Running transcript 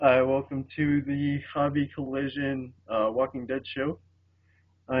Hi, welcome to the Hobby Collision Walking Dead show.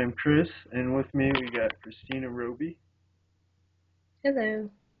 I'm Chris, and with me we got Christina Roby, Hello.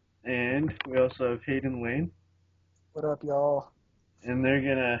 and we also have Hayden Lane, What up, y'all? and they're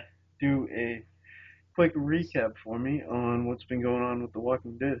gonna do a quick recap for me on what's been going on with The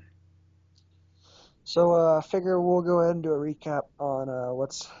Walking Dead. So, I figure we'll go ahead and do a recap on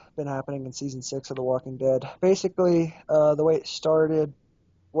what's been happening in season 6 of The Walking Dead. Basically, the way it started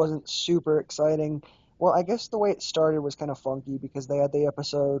wasn't super exciting. Well, I guess the way it started was kind of funky because they had the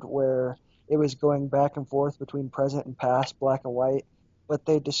episode where it was going back and forth between present and past, black and white, but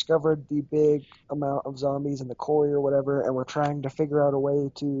they discovered the big amount of zombies in the quarry or whatever, and were trying to figure out a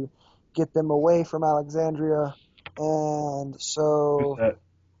way to get them away from Alexandria. And Who's so that?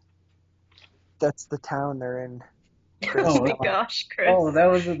 that's the town they're in, Oh Chris. Oh, my Come on. gosh, Chris. oh, that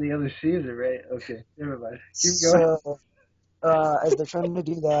was in the other season, right? Okay, never mind. Keep going. So, as they're trying to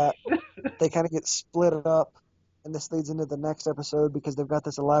do that, they kind of get split up, and this leads into the next episode because they've got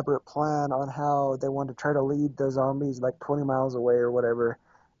this elaborate plan on how they want to try to lead the zombies like 20 miles away or whatever.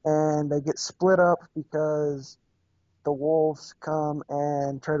 And they get split up because the wolves come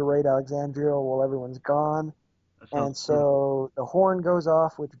and try to raid Alexandria while everyone's gone. That sounds And brutal. so the horn goes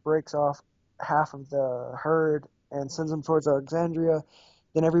off, which breaks off half of the herd and sends them towards Alexandria.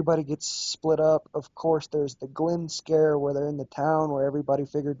 Then everybody gets split up. Of course, there's the Glenn scare where they're in the town where everybody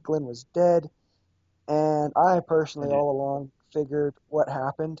figured Glenn was dead. And I I personally, did. all along, figured what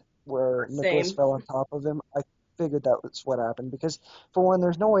happened where Nicholas Same. fell on top of him. I figured that was what happened because, for one,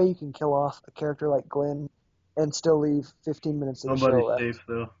 there's no way you can kill off a character like Glenn and still leave 15 minutes of the show Nobody's left. safe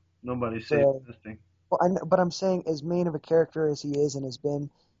though. Nobody's safe So in this thing. well, but I'm saying, as main of a character as he is and has been,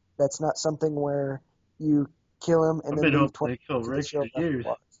 that's not something where you kill him and I've then been leave hoping 20 they kill minutes of the Rick for show left to years.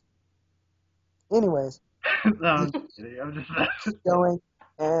 watch. Anyways, No, he I'm just keeps kidding. I'm just. going,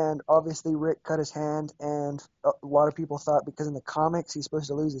 and obviously Rick cut his hand, and a lot of people thought because in the comics he's supposed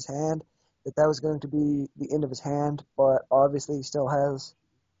to lose his hand, that was going to be the end of his hand, but obviously he still has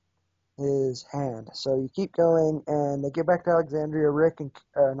his hand. So you keep going, and they get back to Alexandria.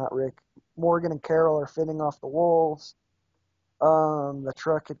 Not Rick, Morgan and Carol are fending off the wolves. The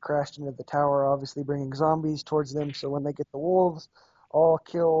truck had crashed into the tower, obviously bringing zombies towards them. So when they get the wolves all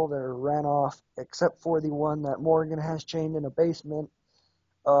killed or ran off, except for the one that Morgan has chained in a basement,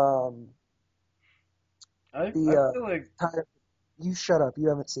 um, I the feel like tire. You shut up. You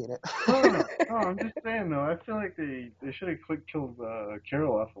haven't seen it. no, no, no, no. I'm just saying though. I feel like they should have quick killed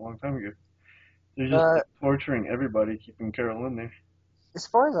Carol off a long time ago. They're just uh, like torturing everybody, keeping Carol in there. as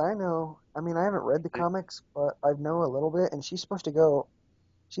far as I know, I mean, I haven't read the They, comics, but I know a little bit, and she's supposed to go.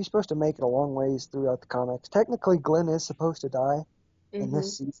 She's supposed to make it a long ways throughout the comics. Technically, Glenn is supposed to die in Hmm.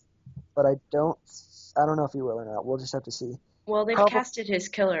 this season, but I don't know if he will or not. We'll just have to see. Well, they've Probably casted his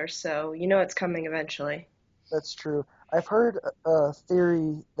killer, so you know it's coming eventually. that's true. I've heard a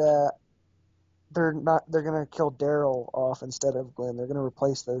theory that they're gonna kill Daryl off instead of Glenn. They're gonna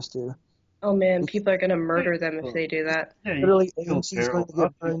replace those two. Oh man, Because people are gonna yeah, murder them if they do that. yeah, you literally can't kill AMC is going Carol to off. get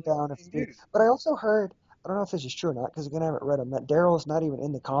He's burned down if the they do. dude. But I also heard, I don't know if this is true or not, because again I haven't read them, that Daryl is not even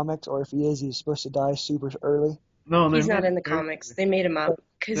in the comics, or if he is, he's supposed to die super early. No, they He's not made in the a comics. character. They made him But, up Yeah,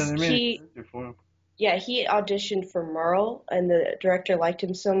 because they made a character for him. yeah, he auditioned for Merle, and the director liked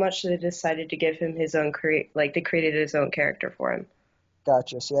him so much they decided to give him his own like they created his own character for him.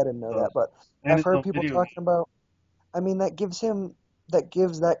 gotcha. See, I didn't know So, that, but and I've his heard own people video talking game. about. I mean, that gives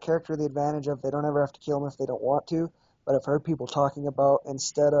that character the advantage of they don't ever have to kill him if they don't want to. But I've heard people talking about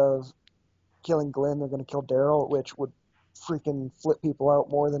instead of killing Glenn, they're going to kill Daryl, which would freaking flip people out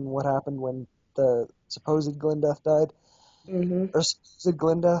more than what happened when the supposed Glenn Death died. Hmm. Or supposed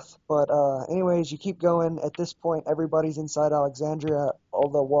Glenn Death. But anyways, you keep going. At this point, everybody's inside Alexandria. All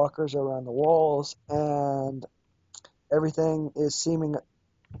the walkers are around the walls, and everything is seeming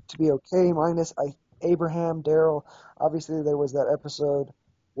to be okay. Minus Abraham, Daryl. Obviously, there was that episode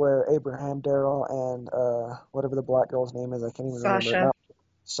where Abraham, Daryl, and whatever the black girl's name is, I can't even remember. Sasha. Not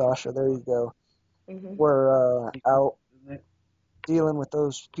Sasha. There you go. Hmm. Were out Isn't it? dealing with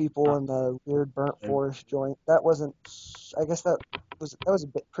those people Ah, in the weird burnt okay. forest joint. That wasn't. I guess that was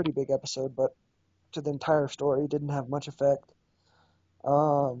a pretty big episode, but to the entire story didn't have much effect.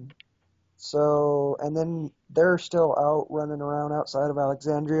 Um. So and then they're still out running around outside of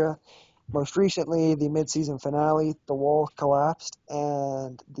Alexandria. Most recently, the mid-season finale, the wall collapsed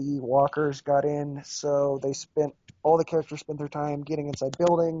and the walkers got in. So all the characters spent their time getting inside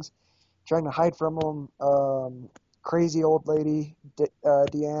buildings, trying to hide from them. Crazy old lady,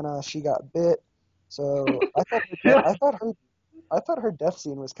 Deanna, she got bit. So I thought Yeah. I thought her death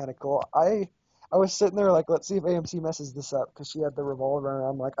scene was kind of cool. I was sitting there like, let's see if AMC messes this up because she had the revolver, and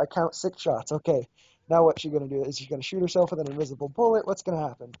I'm like, I count 6 shots. Okay, now what's she gonna do? Is she gonna shoot herself with an invisible bullet? What's gonna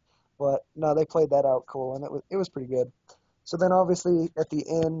happen? But no, they played that out cool, and it was pretty good. So then obviously at the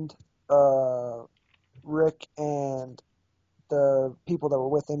end, Rick and the people that were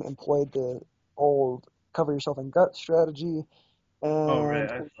with him employed the old cover yourself in gut strategy, Oh, right,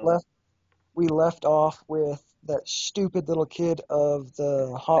 and I we saw that. left off with that stupid little kid of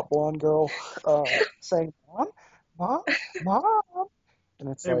the hot blonde girl saying, "Mom, mom, mom," and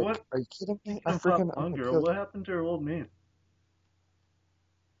it's Hey, like, what? "Are you kidding me? Speaking of Hot I'm Blonde gonna Girl, kill what you." happened to her old man?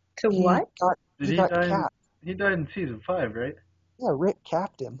 To He what? got Did he he got die in? capped. He died in season 5, right? Yeah, Rick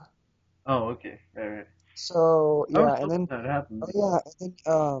capped him. Oh, okay, right. So I was yeah, and hoping then that happened, oh but yeah, and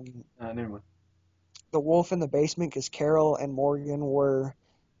then never mind. the wolf in the basement because Carol and Morgan were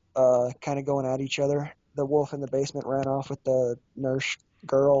kind of going at each other. The wolf in the basement ran off with the nurse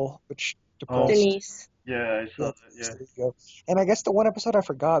girl, which Oh, depressed. Denise. yeah, I Yeah, saw that. Yeah. there you go. And I guess the one episode I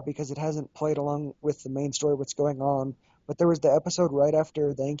forgot because it hasn't played along with the main story, what's going on. But there was the episode right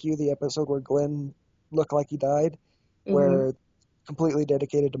after Thank You, the episode where Glenn looked like he died, Hmm. where completely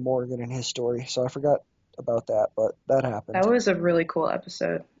dedicated to Morgan and his story. So I forgot about that, but that That happened. was a really cool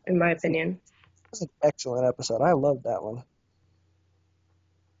episode, in my It opinion. was an excellent episode. I loved that one.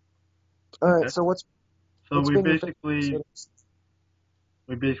 All right, Okay. so So what's we been your favorite basically episode?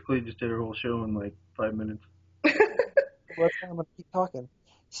 we basically just did our whole show in like 5 minutes. Well, that's why I'm gonna keep talking.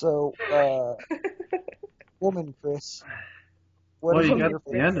 So, woman, Chris, what Well, has you been got Woman your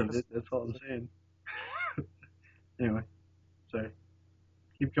to the favorite end Chris. of episode it. That's all of I'm the season? saying. Anyway, sorry.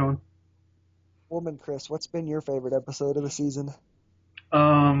 Keep going. Woman, Chris, what's been your favorite episode of the season?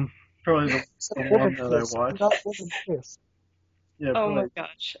 Um, probably I the said the woman, one that I Chris, watched. not woman, Chris. Yeah, Oh my probably.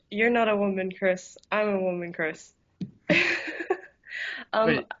 gosh. You're not a woman, Chris. I'm a woman, Chris. um,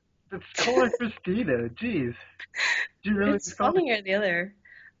 Wait, let's call her Christina. Jeez, did you really it's just call one or the other.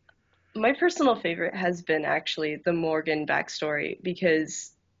 My personal favorite has been actually the Morgan backstory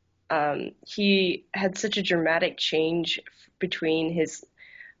because he had such a dramatic change between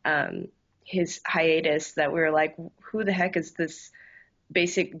um, his hiatus that we were like, who the heck is this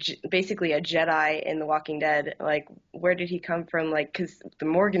basically a Jedi in The Walking Dead? Like, where did he come from? Like, because the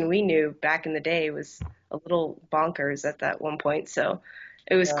Morgan we knew back in the day was a little bonkers at that one point. So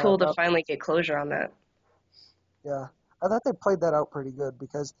it was Yeah, cool to no, finally get closure on that. yeah. I thought they played that out pretty good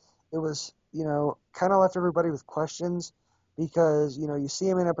because it was, kind of left everybody with questions because, you see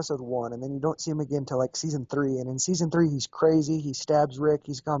him in episode 1 and then you don't see him again till like season 3. And in season 3, he's crazy. He stabs Rick.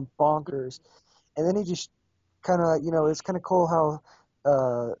 He's gone bonkers. And then he just kind of, it's kind of cool how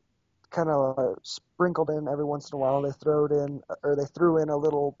kind of sprinkled in every once in a while. They threw in a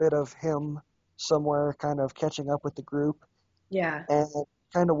little bit of him somewhere, kind of catching up with the group, Yeah. and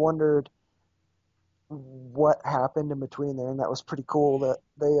kind of wondered what happened in between there, and that was pretty cool that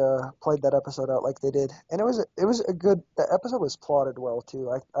they played that episode out like they did. And it was a good. The episode was plotted well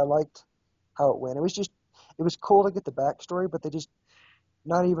too. I liked how it went. It was cool to get the backstory, but they just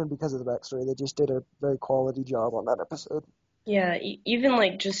not even because of the backstory. They just did a very quality job on that episode. Yeah, even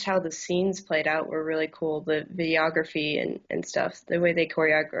like just how the scenes played out were really cool. The videography and stuff, the way they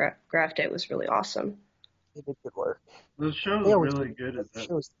choreographed it was really awesome. They did good work. The They show's always do really good good work. at The that.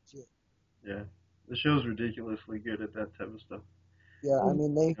 show's legit. Yeah, the show's ridiculously good at that type of stuff. Yeah,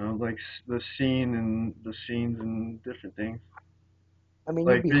 Like the scene and the scenes and different things. you'd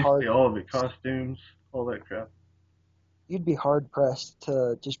Like be basically hard all of it, costumes, all that crap. you'd be hard pressed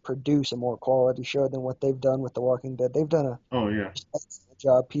to just produce a more quality show than what they've done with The Walking Dead. They've done a Oh yeah, just excellent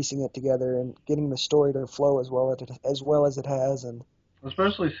job piecing it together and getting the story to flow as well as it has. And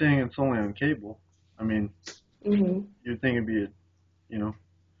especially seeing it's only on cable. I mean, Hmm. you'd think it'd be a you know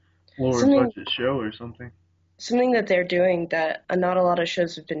lower Something budget show or something. something that they're doing that not a lot of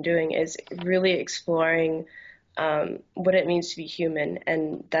shows have been doing is really exploring what it means to be human,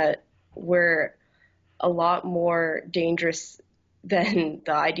 and that we're a lot more dangerous than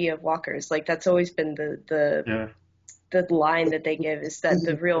the idea of walkers. Like that's always been Yeah, the line it, that they give it's is that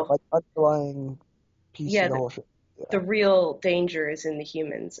the like underlying piece of yeah the whole show. the Yeah, real danger is in the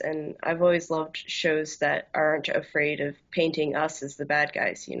humans. And I've always loved shows that aren't afraid of painting us as the bad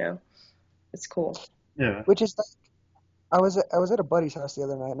guys. It's cool. yeah, which is like I was at a buddy's house the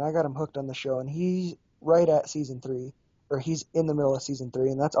other night and I got him hooked on the show and he's right at season 3 or he's in the middle of season 3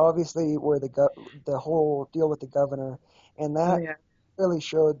 and that's obviously where the whole deal with the governor and Oh that yeah. really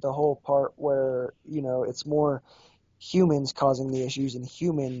showed the whole part where it's more humans causing the issues and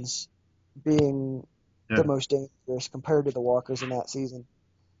humans being the yeah. most dangerous compared to the walkers in that season.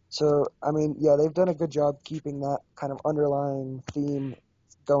 So, yeah, they've done a good job keeping that kind of underlying theme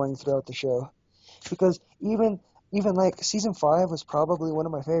going throughout the show. because even like season 5 was probably one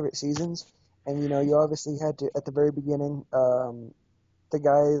of my favorite seasons, and you obviously had to at the very beginning, the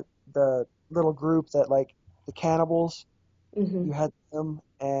guy, the little group that like the cannibals, Hmm. you had them,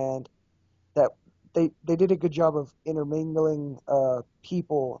 and that they did a good job of intermingling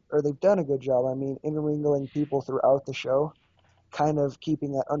people, or they've done a good job, I mean, intermingling people throughout the show, kind of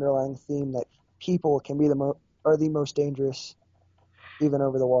keeping that underlying theme that people can be are the most dangerous even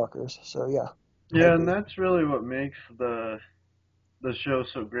over the walkers. So yeah, I Yeah, and agree. that's really what makes the show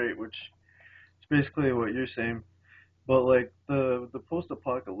so great, which is basically what you're saying. But like the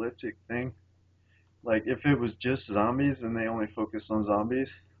post-apocalyptic thing, like if it was just zombies and they only focused on zombies,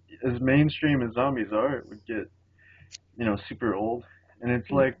 as mainstream as zombies are, it would get super old. And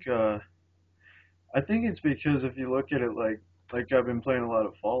it's like I think it's because if you look at it like I've been playing a lot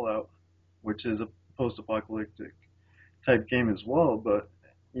of Fallout, which is a post-apocalyptic type game as well, but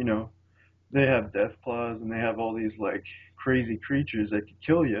you know they have death claws and they have all these like crazy creatures that could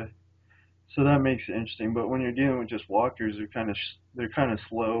kill you. So that makes it interesting. But when you're dealing with just walkers, they're kind of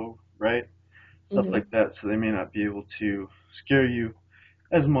slow, right? Stuff Hmm. like that. So they may not be able to scare you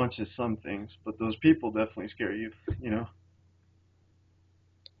as much as some things, but those people definitely scare you. You know?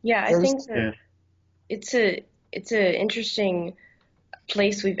 Yeah, I Yeah, think that Yeah. it's a it's a interesting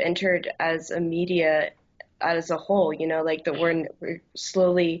place we've entered as a media as a whole, like that we're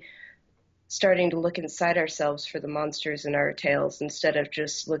slowly starting to look inside ourselves for the monsters in our tales instead of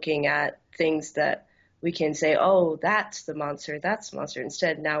just looking at things that we can say, oh, that's the monster, that's the monster.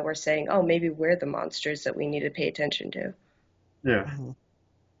 Instead, now we're saying, oh, maybe we're the monsters that we need to pay attention to. Yeah. mhm,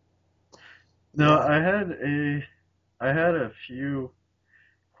 No, yeah. I had a few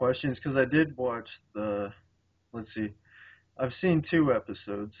questions because I did watch the. Let's see. I've seen two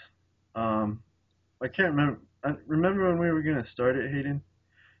episodes. Um, I can't remember. I remember when we were gonna start it, Hayden,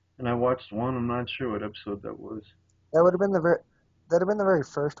 and I watched one. I'm not sure what episode that was. That would have been that'd have been the very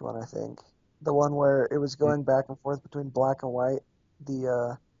first one, I think. The one where it was going back and forth between black and white,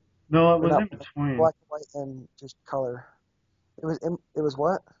 the No, it or was not in between. black and white and just color. It was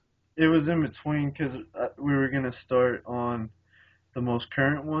what? It was in between because we were gonna start on the most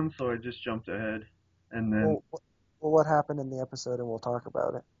current one, so I just jumped ahead, and then Well, what happened in the episode, and we'll talk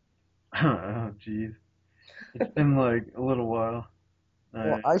about it. oh jeez, it's been like a little while.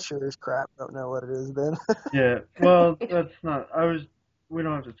 Well, I I sure as crap don't know what it is then. Yeah, well, that's not. I was. We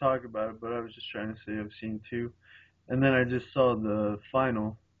don't have to talk about it, but I was just trying to say I've seen two, and then I just saw the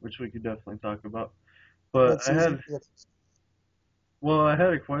final, which we could definitely talk about. And But then season 3. I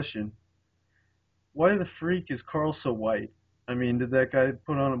had a question. Why the freak is Carl so white? I mean, did that guy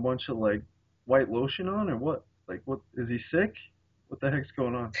put on a bunch of like white lotion on, or what? Like, what is he sick? What the heck's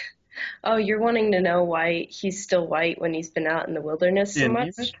going on? Oh, you're wanting to know why he's still white when he's been out in the Is wilderness he so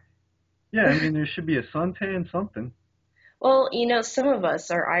anemic? much? Yeah, I mean, there should be a suntan, something. Well, some of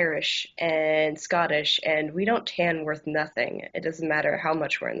us are Irish and Scottish, and we don't tan worth nothing. It doesn't matter how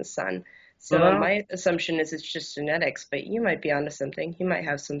much we're in the sun. But I So don't. my assumption is it's just genetics, but you might be onto something. You might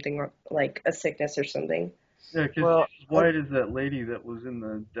have something like a sickness or something. Yeah, because Well, he's as white as that lady that was in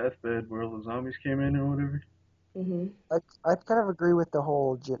the deathbed where all the zombies came in or whatever. Hmm. I kind of agree with the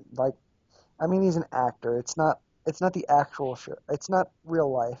whole like. I mean, he's an actor. It's not the actual show. It's not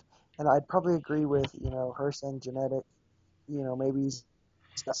real life. And I'd probably agree with her saying genetic. Maybe he's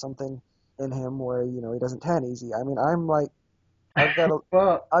got something in him where he doesn't tan easy. I mean, I'm like I've got a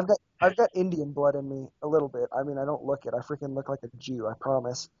Well, I've got Indian blood in me a little bit. I mean, I don't look it. I freaking look like a Jew. I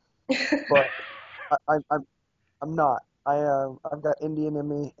promise. But I'm not. I've got Indian in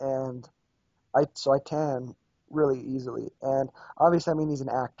me, and I tan really easily. And obviously, I mean, he's an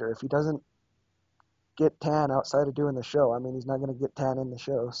actor. If he doesn't get tan outside of doing the show, I mean, he's not going to get tan in the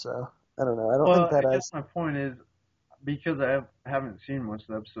show. So I don't know. I don't think well, that I guess has. my point is because haven't seen much of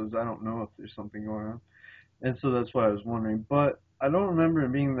the episodes, I don't know if there's something going on, and so that's why I was wondering. But I don't remember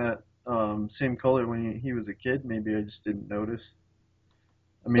him being that same color when he was a kid. Maybe I just didn't notice.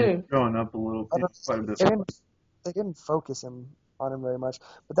 I mean, he's Hmm. growing up a little, I don't. quite a bit. They didn't focus him on him very much.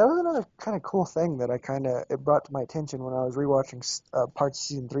 But that was another kind of cool thing that it brought to my attention when I was rewatching parts of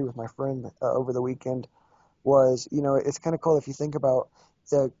season 3 with my friend over the weekend. Was it's kind of cool if you think about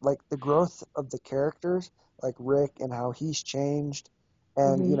the growth of the characters, like Rick and how he's changed.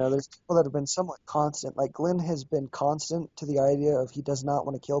 And Hmm. there's people that have been somewhat constant. Like Glenn has been constant to the idea of he does not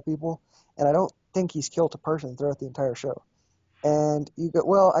want to kill people, and I don't think he's killed a person throughout the entire show. And you go,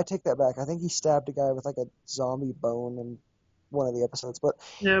 well, I take that back. I think he stabbed a guy with like a zombie bone in one of the episodes. But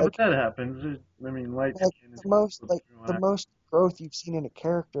Yeah, but like that happens. I mean, light like skin is the most gonna like go through the acne. most growth you've seen in a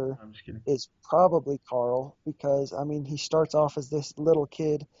character I'm just kidding. is probably Carl, because I mean he starts off as this little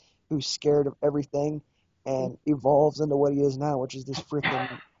kid, who's scared of everything and evolves into what he is now, which is this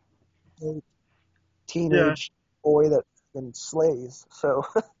freaking Yeah, teenage boy that freaking slays. So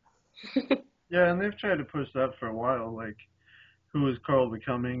yeah, and they've tried to push that for a while, like who is Carl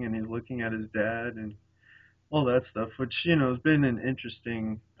becoming, and he's looking at his dad and all that stuff, which has been an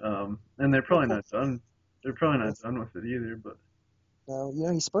interesting. And they're probably not done. They're probably not done with it either. But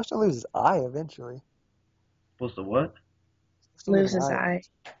he's supposed to lose his eye eventually. supposed to what? He's supposed to lose Lose an his eye. eye.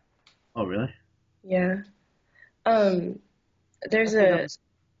 Oh, really? Yeah. Um, there's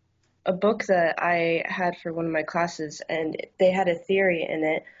a book that I had for one of my classes, and they had a theory in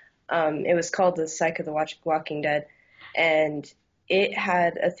it. It was called The Psyche of the Walking Dead, and it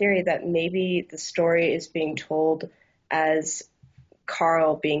had a theory that maybe the story is being told as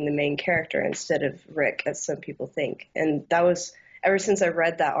Carl being the main character instead of Rick, as some people think. And that was ever since I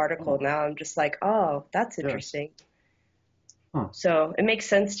read that article. Now I'm just like, oh, that's Yeah. interesting. Huh. So it makes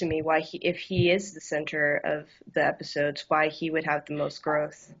sense to me why if he is the center of the episodes, why he would have the most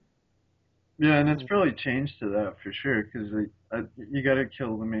growth. Yeah, and it's probably changed to that for sure, because you got to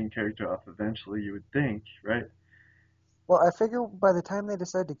kill the main character off eventually. You would think, right? Well, I figure by the time they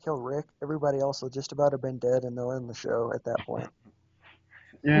decide to kill Rick, everybody else will just about have been dead and they'll end the show at that point.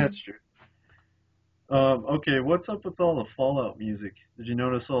 Yeah, it's true. Okay, what's up with all the Fallout music? Did you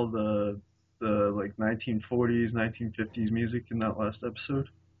notice all the like 1940s, 1950s music in that last episode?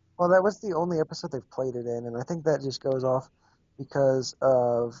 Well, that was the only episode they've played it in, and I think that just goes off because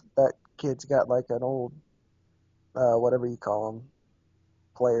of that kid's got like an old, whatever you call him,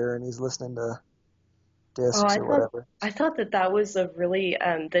 player, and he's listening to Oh, discs or whatever. I thought that was a really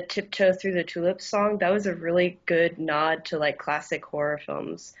the Tiptoe Through the Tulips song. That was a really good nod to like classic horror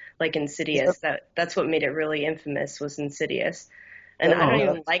films, like Yep, Insidious. That's what made it really infamous was Insidious. And yep, I Oh, don't okay.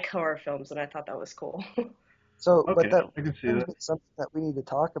 yep. even like horror films, and I thought that was cool. So, but Okay, that I can see brings that. me to something that we need to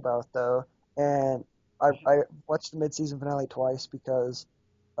talk about, though. And I watched the mid-season finale twice because,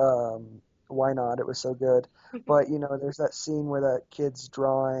 why not? It was so good. But there's that scene where that kid's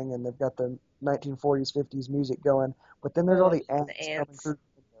drawing, and they've got the 1940s, 50s music going. But then there's all Oh, the the ants coming ants. through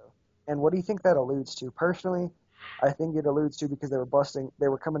the window. And what do you think that alludes to? Personally, I think it alludes to because they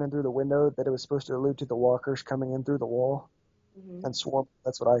were coming in through the window. That it was supposed to allude to the walkers coming in through the wall Hmm. and swarm.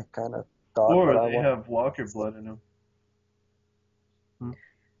 That's what I kind of thought. But Or I they want. have Walker blood in them. Hmm?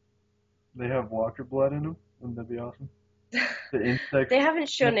 They have Walker blood in them. Wouldn't that be awesome? The insects. They haven't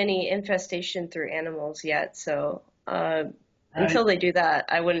shown any infestation through animals yet, so Right. until they do that,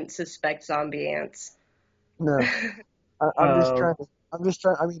 I wouldn't suspect zombie ants. No. I'm just Uh, trying to. I'm just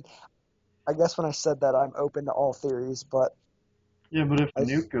trying. I mean, I guess when I said that, I'm open to all theories, but yeah, but if a I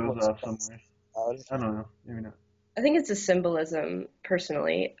nuke just goes want off to somewhere, about it. I don't know. Maybe not. I think it's a symbolism,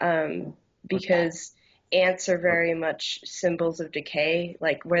 personally, because ants are very much symbols of decay.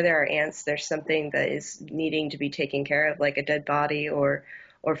 Like where there are ants, there's something that is needing to be taken care of, like a dead body or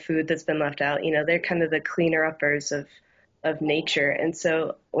food that's been left out. They're kind of the cleaner uppers of nature. And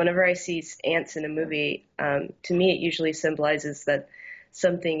so whenever I see ants in a movie, to me it usually symbolizes that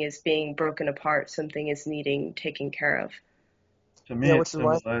something is being broken apart, something is needing taken care of. To me, Yeah, it which is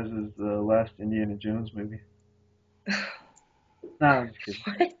why symbolizes the last Indiana Jones movie. Nah, I'm just kidding.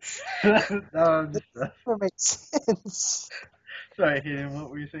 What? No, I'm it just never makes sense. sorry, Hayden. What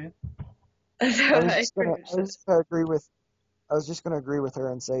were you saying? I pretty much I was said just gonna agree with I was just gonna agree with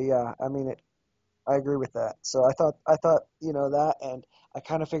her and say, yeah, I mean it. I agree with that. So I thought that, and I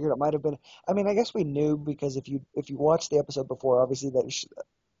kind of figured it might have been. I mean, I guess we knew because if you watch the episode before, obviously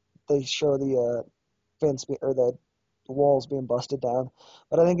they show the fence or the walls being busted down,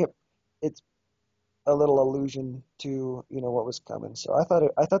 but I think it's a little allusion to what was coming. So I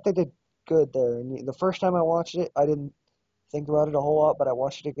thought they did good there. And the first time I watched it, I didn't think about it a whole lot, but I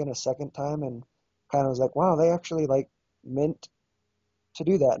watched it again a second time and kind of was like, wow, they actually like meant to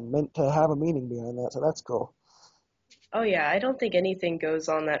do that and meant to have a meaning behind that. So that's cool. Oh yeah, I don't think anything goes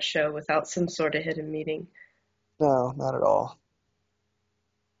on that show without some sort of hidden meaning. No, not at all.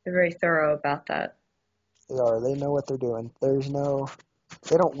 They're very thorough about that. They are. They know what they're doing. They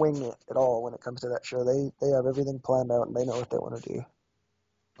don't wing it at all when it comes to that show. They have everything planned out and they know what they want to do.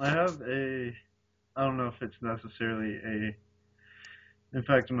 I have a. I don't know if it's necessarily a. In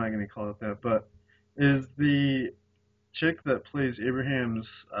fact, I'm not going to call it that, but is the chick that plays Abraham's,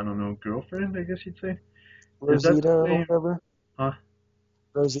 I don't know, girlfriend, I guess you'd say? Is that the Rosita or same? whatever. Huh?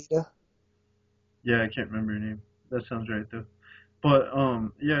 Rosita. Yeah, I can't remember her name. That sounds right though. But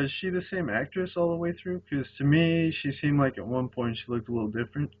yeah, is she the same actress all the way through? Because to me, she seemed like at one point she looked a little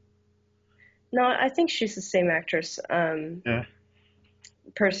different. No, I think she's the same actress, Yeah.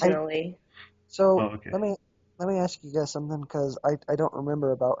 I personally. Oh, so okay. let let me ask you guys something because I don't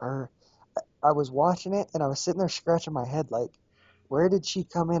remember about her. I was watching it and I was sitting there scratching my head like, where did she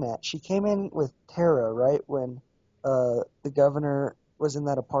come in at? She came in with Tara, right? When the governor was in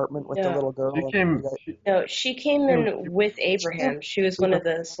that apartment with the No, little She girl and you came. guys. no, she came She came in with She came. Abraham. She was one of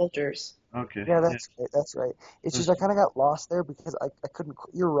the soldiers. okay. Yeah, Yeah. that's right. That's right. It's just I kind of got lost there because I couldn't.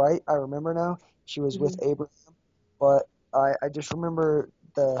 You're right. I remember now. She was with Hmm. Abraham, but I just remember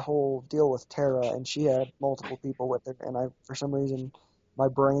the whole deal with Tara, and she had multiple people with her, and I for some reason my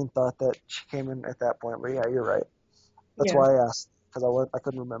brain thought that she came in at that point. But yeah, you're right. That's Yeah. why I asked because I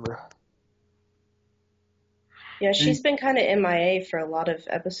couldn't remember. Yeah, Hey, she's been kind of MIA for a lot of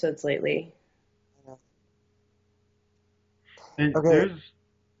episodes lately. hey, Okay, there's,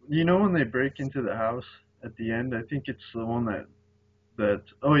 you know, when they break into the house at the end, I think it's the one that.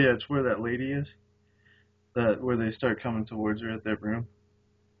 Oh yeah, it's where that lady is. That where they start coming towards her at that room.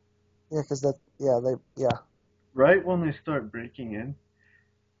 yeah, because that yeah. Right when they start breaking in,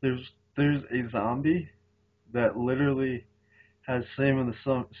 there's a zombie that literally has same of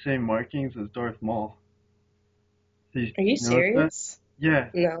the same markings as Darth Maul. You Are you notice that? serious? Yeah.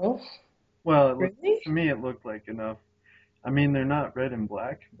 No? Well, it looked Really? to me it looked like enough. I mean, they're not red and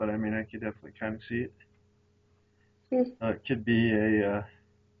black, but I mean, I could definitely kind of see it. Hmm. It could be a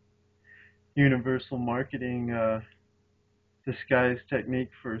universal marketing disguise technique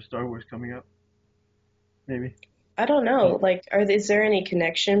for Star Wars coming up, maybe. I don't But know. Like, is there any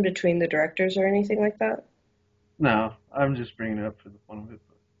connection between the directors or anything like that? no, I'm just bringing it up for the fun of it.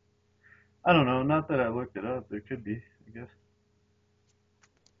 But I don't know. Not that I looked it up. There could be, I guess.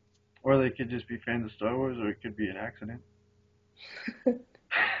 Or they could just be fans of Star Wars, or it could be an accident.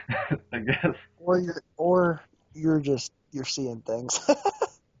 I guess. Or you're seeing things.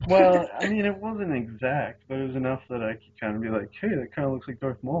 Well, I mean, it wasn't exact, but it was enough that I could kind of be like, hey, that kind of looks like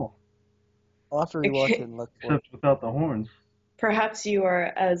Darth Maul, I'll have to rewatch it and look for it. except without the horns. Perhaps you are,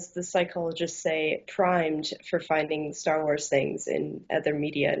 as the psychologists say, primed for finding Star Wars things in other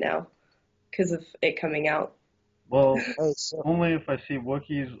media now because of it coming out. Well, Hey, so only if I see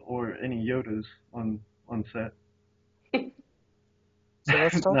Wookiees or any Yodas on set.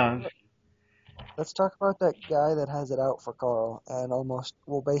 so No, I'm just let's talk about that guy that has it out for Carl and almost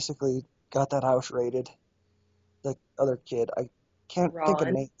well basically got that house raided. The other kid. I can't think of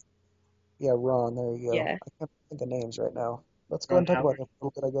Ron. names. Yeah, Ron, there you go. Yeah. I can't think of names right now. Let's go ahead Ron and talk about Howard. him a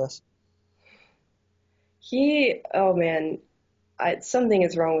little bit, I guess. Oh man, something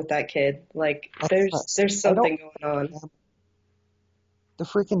is wrong with that kid. Like, I can't. there's I don't something going on. the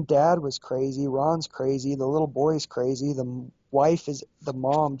freaking dad was crazy. Ron's crazy. The little boy's crazy. Wife is the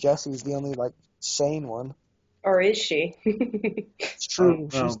mom. Jessie's the only like sane one. Or is she? It's I don't true.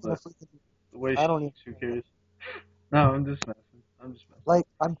 She's know, gonna but freaking. the way I she don't even eats, who cares? No, I'm just messing. I'm just messing. like.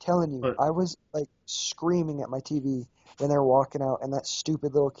 I'm telling you, But I was like screaming at my TV when they were walking out, and that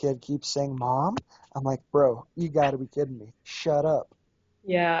stupid little kid keeps saying, "Mom." I'm like, bro, you got to be kidding me. Shut up.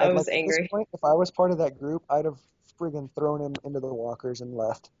 Yeah, I At was like at this angry. point, if I was part of that group, I'd have friggin' thrown him into the walkers and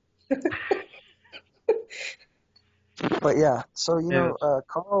left. But yeah, so yeah, that's,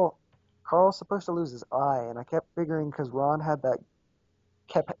 Carl's supposed to lose his eye, and I kept figuring because Ron had that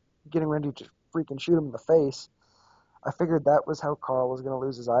kept getting ready to freaking shoot him in the face. I figured that was how Carl was gonna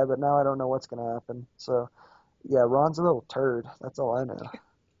lose his eye, but now I don't know what's gonna happen. So yeah, Ron's a little turd. That's all I know.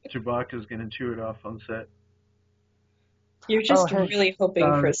 Chewbacca's gonna chew it off on set. You're Oh just hey, really hoping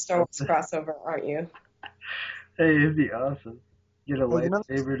No, for a Star Wars crossover, aren't you? hey, it'd be awesome. Get a hey, you know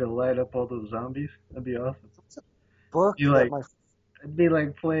lightsaber to light up all those zombies. That'd be awesome. there's a book You that like, my it'd be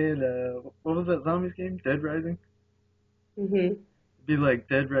like playing what was that zombies game? Dead Rising. Hmm. It'd be like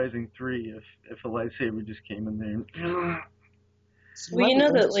Dead Rising 3 if a lightsaber just came in there and so Well, you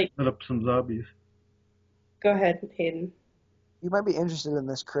know that, like, lit up some zombies. go ahead, Hayden. you might be interested in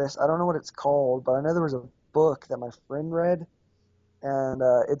this, Chris. I don't know what it's called, but I know there was a book that my friend read, and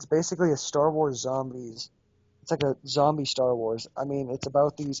it's basically a Star Wars zombies. It's like a zombie Star Wars. I mean, it's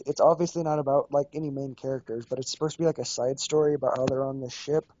about these. It's obviously not about like any main characters, but it's supposed to be like a side story about how they're on this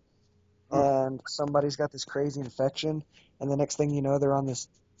ship Huh. and somebody's got this crazy infection, and the next thing you know, they're on this.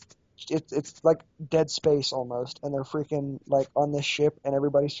 It's like Dead Space almost, and they're freaking like on this ship, and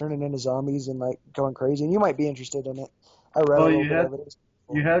everybody's turning into zombies and like going crazy. And you might be interested in it. I read a Well, little bit of it. It was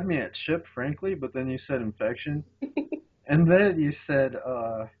you cool. had me at ship, frankly, but then you said infection, and then you said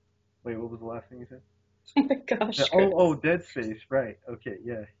wait, what was the last thing you said? Oh my gosh, Oh, Chris. Dead Space, right? Okay,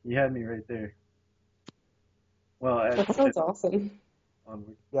 yeah, you had me right there. Well, at That sounds awesome.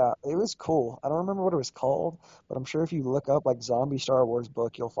 onward. Yeah, it was cool. I don't remember what it was called, but I'm sure if you look up like zombie Star Wars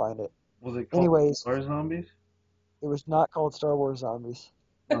book, you'll find it. Was it called Anyways, Star Zombies? it was not called Star Wars Zombies.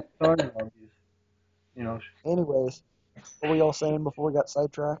 No, Star Zombies. You know, Anyways, what were y'all saying before we got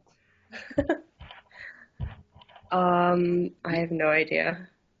sidetracked? I have no idea.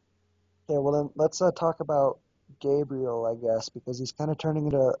 Okay, well then let's talk about Gabriel, I guess, because he's kind of turning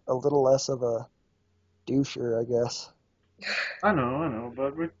into a little less of a doucher, I guess. I know,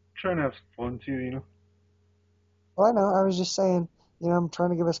 but we're trying to have some fun too. You know. Well, I know. I was just saying, I'm trying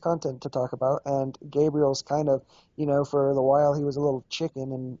to give us content to talk about, and Gabriel's kind of, for the while he was a little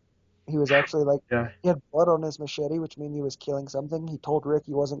chicken, and he was actually like, Yeah, he had blood on his machete, which means he was killing something. He told Rick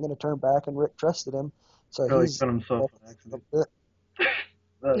he wasn't going to turn back, and Rick trusted him, so probably he's cut himself on a accident. bit.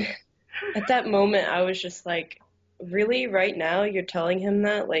 Uh, At that moment, I was just like, really, right now, you're telling him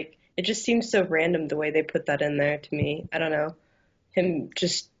that? Like, it just seems so random the way they put that in there to me. I don't know. Him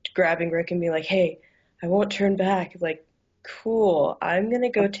just grabbing Rick and being like, hey, I won't turn back. Like, cool. I'm gonna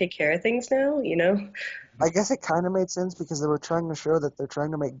go take care of things now, you know? I guess it kind of made sense because they were trying to show that they're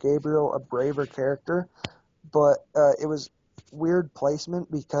trying to make Gabriel a braver character, but it was weird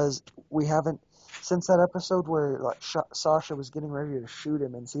placement because we haven't since that episode where like Sasha was getting ready to shoot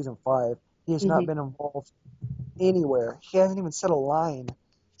him in season 5. He has not Hmm. been involved anywhere. He hasn't even said a line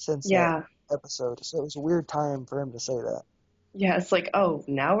since that Yeah. episode, so it was a weird time for him to say that. Yeah, it's like, oh,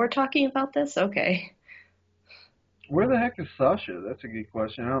 now we're talking about this? Okay. where the heck is Sasha? That's a good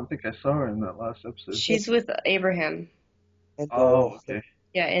question. I don't think I saw her in that last episode. It, She's with Abraham. and Oh, Daryl, okay.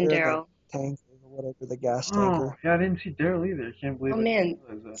 Yeah, and they're in the Daryl. tank or whatever, the gas Oh, tanker. yeah, I didn't see Daryl either. I can't Oh believe I man, didn't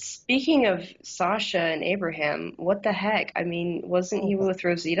realize that. speaking of Sasha and Abraham, what the heck? I mean, wasn't Oh, he with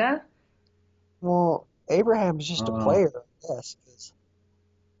Rosita? well, Abraham's just a Uh, player, I guess. 'Cause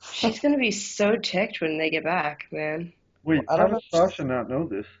She's gonna be so ticked when they get back, man. wait, I how don't does know. Sasha not know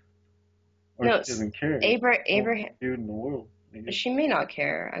this? Or No, she doesn't care? It's the most Abraham, dude in the world, I guess. she may not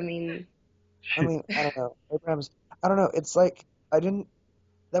care. I mean, I mean, I don't know. Abraham's. I don't know. It's like I didn't.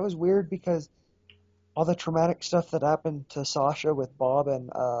 That was weird because all the traumatic stuff that happened to Sasha with Bob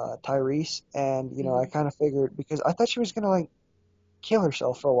and Tyrese, and I mhm. kind of figured because I thought she was gonna like kill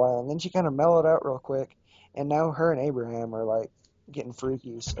herself for a while, and then she kind of mellowed out real quick, and now her and Abraham are like getting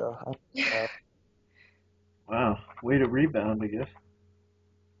freaky. So Wow, way to rebound, I guess.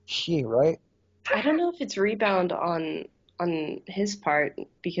 she right? I don't know if it's rebound on his part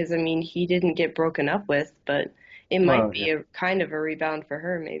because I mean he didn't get broken up with, but it might Well, yeah, be a kind of a rebound for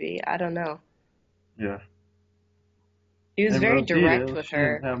her, maybe. I don't know. yeah. He was And very direct Rosita, with she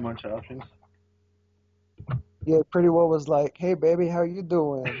didn't her. have much options. Yeah, pretty well was like, "Hey, baby, how you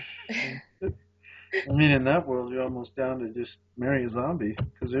doing?" And, I mean, in that world, you're almost down to just marry a zombie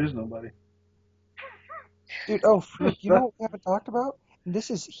because there's nobody. dude, oh freak! You know what we haven't talked about? And this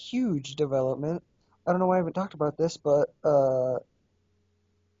is huge development. I don't know why I haven't talked about this, but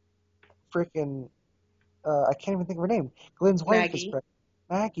freaking I can't even think of her name. Glenn's wife is Maggie. pregnant.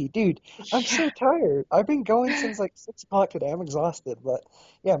 Maggie, dude, I'm Yeah, so tired. I've been going since like 6 o'clock today. I'm exhausted, but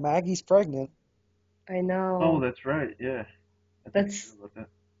yeah, Maggie's pregnant. I Oh, know. that's right. Yeah, I think I That's heard about that.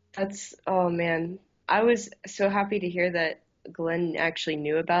 that's oh man. I was so happy to hear that Glenn actually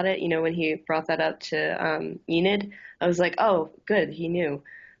knew about it. You know, when he brought that up to Enid, I was like, oh, good, he knew.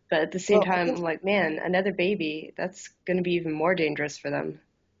 But at the same Well, I time, guess I'm like, man, another baby, that's gonna be even more dangerous for them.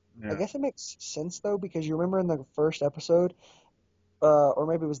 I Yeah. guess it makes sense though because you remember in the first episode, or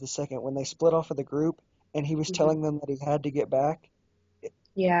maybe it was the second, when they split off of the group and he was Hmm. telling them that he had to get back.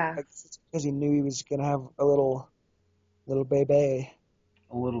 Yeah. I guess it's because he knew he was gonna have a little baby,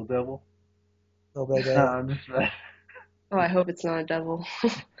 A little devil. little No, baby. I'm just Oh, I hope it's not a devil.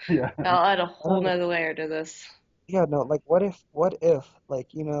 yeah. I'll add a I whole don't know. nother layer to this. Yeah, no, like what if, like,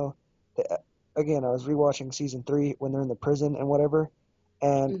 again, I was rewatching season 3 when they're in the prison and whatever,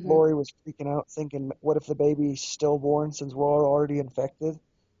 and Hmm. Lori was freaking out thinking, what if the baby's stillborn since we're all already infected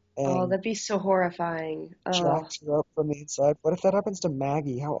Oh, and that'd be so horrifying. Oh, jacks her up from the inside? What if that happens to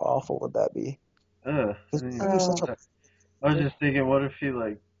Maggie? How awful would that be? I Because didn't even Maggie's think such oh, a of that. I was character. just thinking, what if he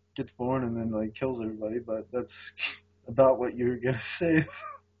like gets born and then like kills everybody? But that's about what you were gonna say,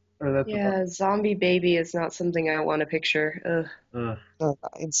 or that's about. yeah, zombie baby is not something I want to picture. Ugh.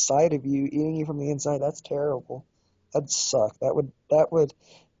 Inside of you, eating you from the inside. That's terrible. That'd suck. That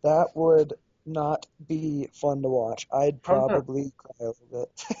would not be fun to watch. I'd How's that? probably cry a little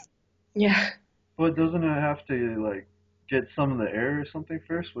bit. Yeah. But doesn't it have to like get some of the air or something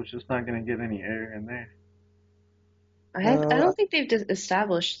first, which is not gonna get any air in there? I No, don't think they've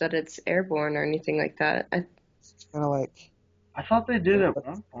established that it's airborne or anything like that. it's kind of like I thought they did at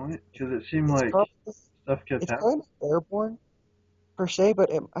one point because it seemed it's like probably stuff kept it's happening. kind of airborne per se,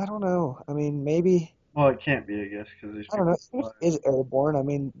 but I don't know. I mean, maybe Well, it can't be, I guess, because there's I don't know. people Even if alive. it is airborne, I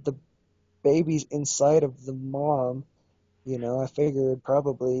mean, the baby's inside of the mom. You know, I figured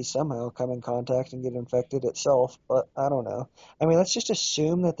probably somehow come in contact and get infected itself, but I don't know. I mean, let's just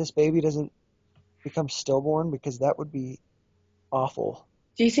assume that this baby doesn't become stillborn because that would be awful.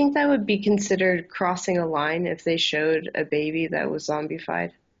 Do you think that would be considered crossing a line if they showed a baby that was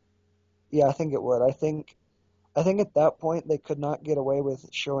zombified? Yeah, I think it would. I think at that point they could not get away with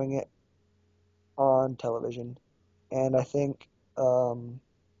showing it on television, and um,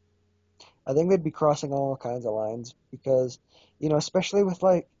 I think they'd be crossing all kinds of lines because, especially with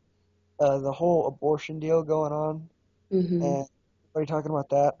like the whole abortion deal going on Hmm. and everybody talking about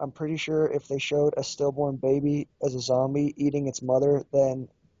that. I'm pretty sure if they showed a stillborn baby as a zombie eating its mother, then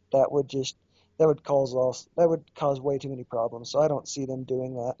that would just that would cause way too many problems. So I don't see them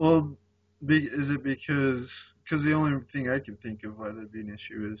doing that. Well, is it because the only thing I can think of why that'd be an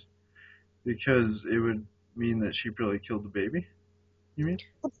issue is because it would mean that she probably killed the baby. You mean?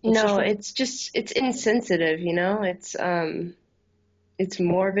 It's just No, it's insensitive, you know? It's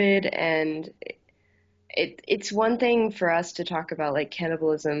morbid and it's one thing for us to talk about like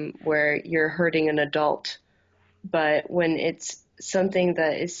cannibalism where you're hurting an adult, but when it's something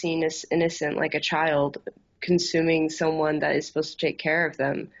that is seen as innocent, like a child consuming someone that is supposed to take care of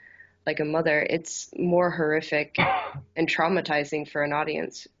them, like a mother, it's more horrific and traumatizing for an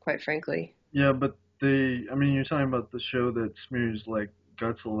audience, quite frankly. Yeah, but I mean, you're talking about the show that smears like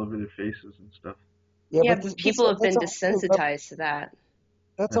guts all over their faces and stuff. yeah, Yeah, but but people have been desensitized to that.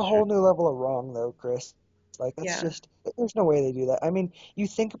 that's a That's true. whole new level of wrong though, Chris. Like that's Yeah. just there's no way they do that. I mean, you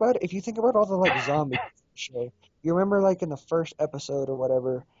think about it, if you think about all the like zombie show, you remember like in the first episode or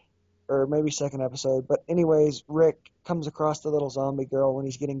whatever, or maybe second episode. But anyways, Rick comes across the little zombie girl when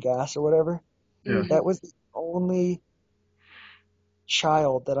he's getting gas or whatever. Yeah. That Hmm. was the only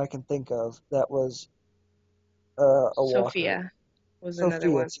child that I can think of that was a walker. Sophia was another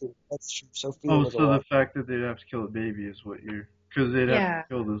Sophia one. too. That's true. Sophia Oh, was a so the walker. fact that they'd have to kill a baby is what you're, because they'd have to Yeah.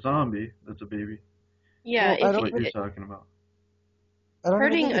 kill the zombie that's a baby. Yeah, Well, Is what you're talking about. I don't even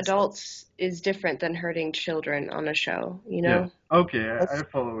hurting think it's that. adults is different than hurting children on a show, you Yeah. know? Okay, I I just,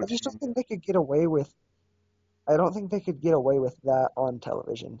 follow I what just you don't mean. think they could get away with. I don't think they could get away with that on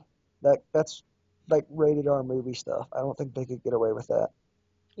television. That's like rated R movie stuff. I don't think they could get away with that.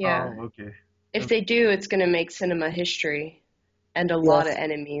 Yeah. Oh, okay. If That, they do, it's going to make cinema history and a Yeah, lot of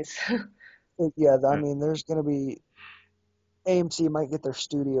enemies. yeah. I yeah. mean, there's gonna be AMC might get their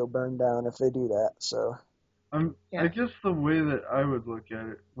studio burned down if they do that. So I Yeah. guess the way that I would look at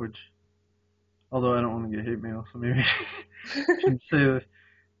it, which, although I don't want to get hate mail, so maybe I shouldn't say this,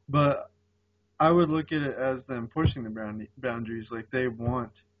 but I would look at it as them pushing the boundaries. Like they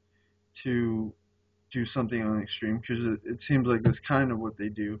want to do something on extreme because it seems like that's kind of what they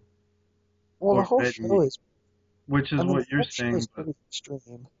do well, the whole show already, is. which I is mean, the what you're whole show saying. is But pretty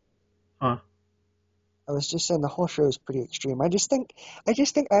extreme. huh? I was just saying the whole show is pretty extreme. I just think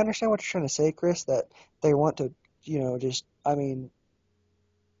I understand what you're trying to say, Chris. That they want to, just I mean,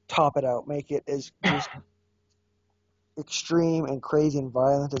 top it out, make it as just extreme and crazy and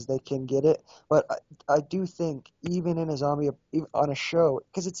violent as they can get it. But I do think even in a zombie, even on a show,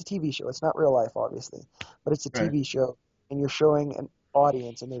 because it's a TV show, it's not real life, obviously, but it's a Right. TV show, and you're showing an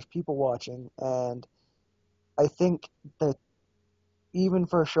audience, and there's people watching, and I think that even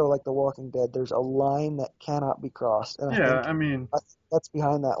for a show like The Walking Dead, there's a line that cannot be crossed, and I Yeah. think I mean, that's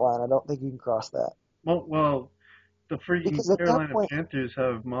behind that line. I don't think you can cross that well, the freaking because at that Carolina point, Panthers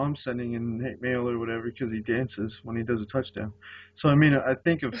have mom sending in hate mail or whatever because he dances when he does a touchdown. So I mean, I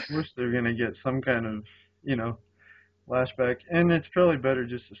think of course they're gonna get some kind of you know flashback, and it's probably better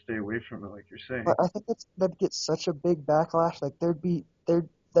just to stay away from it, like you're saying. but I think that'd get such a big backlash. Like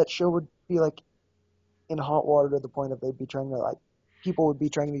that show would be like in hot water to the point of they'd be trying to like people would be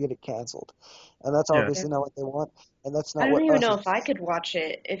trying to get it canceled, and that's Yeah. Yeah. obviously not what they want, and that's I not don't what even us know as if I could watch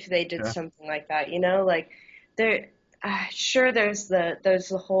it if they did Yeah. something like that, you know? Like there sure there's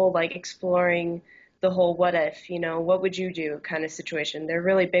the whole like exploring the whole what if, you know, what would you do kind of situation. They're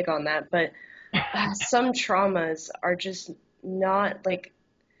really big on that, but some traumas are just not like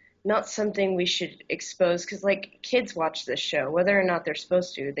not something we should expose because like kids watch this show whether or not they're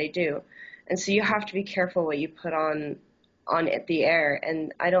supposed to they do, and so you have to be careful what you put on the air,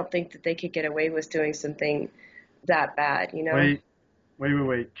 and I don't think that they could get away with doing something that bad, you know. Wait,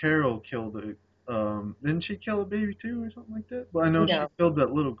 wait. Carol killed a. Didn't she kill a baby too, or something like that? Well, I know she No. killed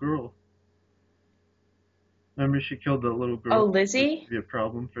that little girl. Remember, she killed that little Oh, girl. It Lizzie. would be a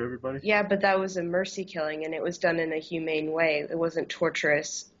problem for everybody. Yeah, but that was a mercy killing and it was done in a humane way. It wasn't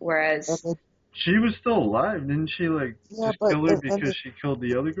torturous, and whereas they, She was still alive, didn't she? Like, yeah, just but kill her and because she killed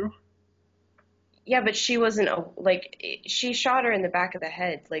the other girl. yeah, but she wasn't like she shot her in the back of the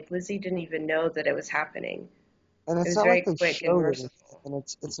head. Like Lizzie didn't even know that it was happening. And It it's was not like very they quick and showed anything, merciful. and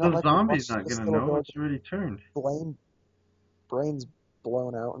it's not The like the zombie's monster not was gonna still know. going It's already turned. blame brains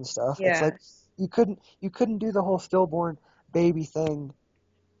blown out and stuff. It's Yeah. like you couldn't do the whole stillborn baby thing.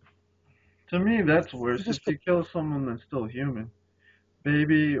 To me, that's You worse. If just could. you kill someone that's still human,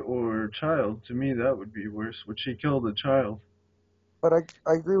 baby or child, to me that would be worse. Would she kill the child? But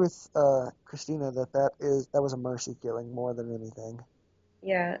I agree with Christina that that was a mercy killing more than anything.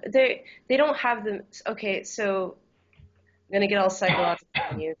 Yeah. They don't have them. Okay, so I'm gonna get all psychological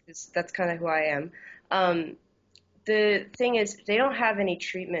on you because that's kind of who I am. Um, the thing is, they don't have any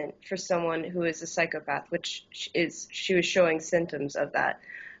treatment for someone who is a psychopath, which is she was showing symptoms of that.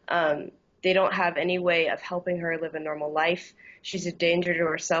 Um, they don't have any way of helping her live a normal life. She's a danger to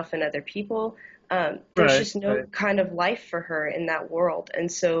herself and other people. There's Right, just no right, kind of life for her in that world,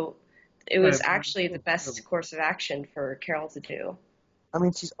 and so it was right. But it's actually the still best terrible. course of action for Carol to do. I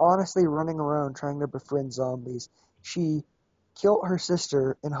mean, she's honestly running around trying to befriend zombies. She killed her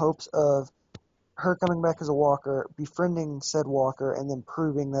sister in hopes of her coming back as a walker, befriending said walker, and then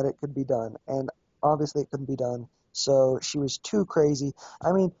proving that it could be done. And obviously, it couldn't be done. So she was too crazy.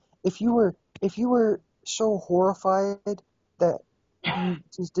 I mean, if you were so horrified that you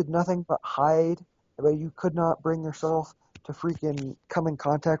just did nothing but hide, but you could not bring yourself to freaking come in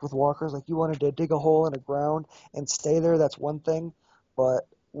contact with walkers, like you wanted to dig a hole in the ground and stay there, that's one thing. But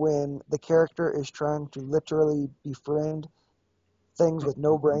when the character is trying to literally befriend things with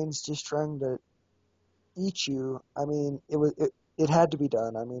no brains, just trying to eat you, I mean, it had to be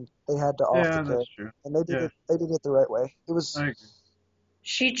done. I mean, they had to off the Yeah, that's character, true. and they did Yeah, it the right way. It was I agree.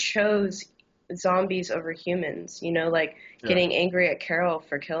 She chose zombies over humans. Like Yeah, getting angry at Carol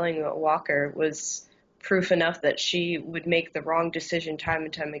for killing Walker was proof enough that she would make the wrong decision time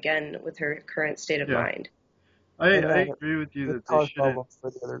and time again with her current state of yeah. mind. and I then agree with you it that they caused shouldn't. problems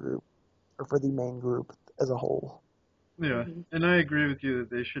for the other group or for the main group as a whole. Yeah, Hmm. and I agree with you that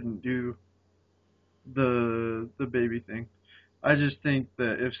they shouldn't do the baby thing. I just think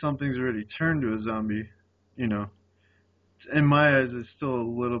that if something's already turned to a zombie, you know, in my eyes, it's still a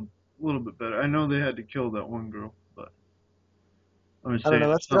little bit better. I know they had to kill that one girl, but I'm just I don't saying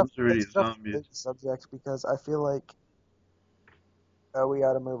know. if something's already Let's a get off zombie, the baby subject because I feel like we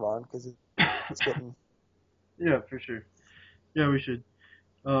got to move on because it's getting. yeah, for sure. Yeah, we should.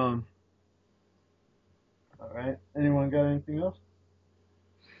 Um, all right. Anyone got anything else?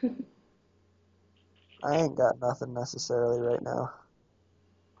 I ain't got nothing necessarily right now.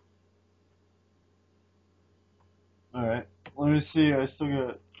 All right. Let me see. I still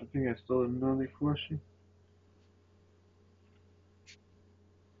got. I think I still have another question.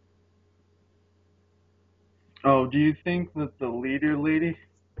 Oh, do you think that the leader lady?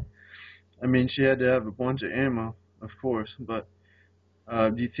 I mean, she had to have a bunch of ammo, of course, but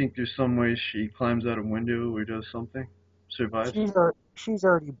do you think there's some way she climbs out a window or does something, survives? She's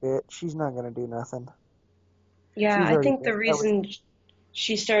already bit. She's not gonna do nothing. Yeah, She's I already think bit. the That was. reason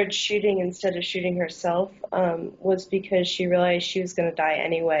she started shooting instead of shooting herself was because she realized she was going to die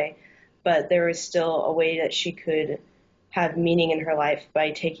anyway, but there was still a way that she could have meaning in her life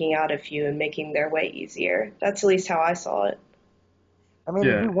by taking out a few and making their way easier. That's at least how I saw it. I mean,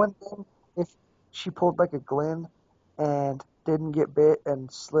 it'd Yeah, be one thing if she pulled like a Glenn and didn't get bit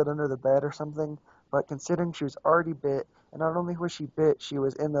and slid under the bed or something. But considering she was already bit, and not only was she bit, she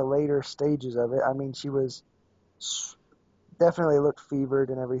was in the later stages of it. I mean, she was definitely looked fevered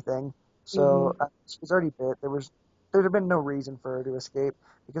and everything. Hmm. So she was already bit. There'd have been no reason for her to escape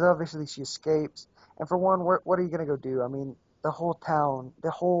because obviously she escapes. And for one, what are you gonna go do? I mean, the whole town,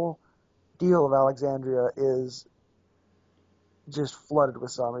 the whole deal of Alexandria is just flooded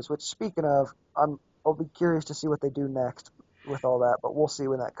with zombies. Which, speaking of, I'll be curious to see what they do next with all that, but we'll see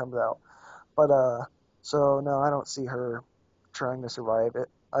when that comes out. But so no, I don't see her trying to survive it.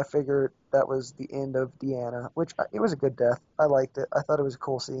 I figured that was the end of Deanna, which it was a good death. I liked it. I thought it was a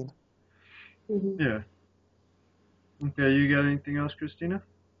cool scene. Hmm. yeah. Okay, you got anything else, Christina?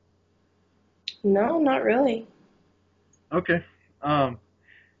 No, not really. Okay. Um,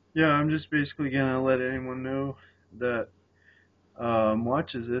 yeah, I'm just basically gonna let anyone know that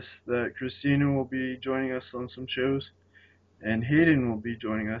watches this that Christina will be joining us on some shows, and Hayden will be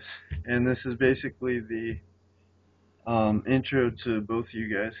joining us. And this is basically the intro to both of you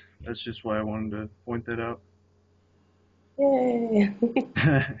guys. That's just why I wanted to point that out. Yay.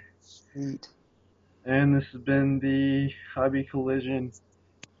 Sweet. And this has been the Hobby Collision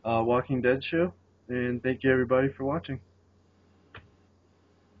Walking Dead show. And thank you everybody for watching.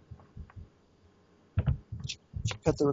 Cut the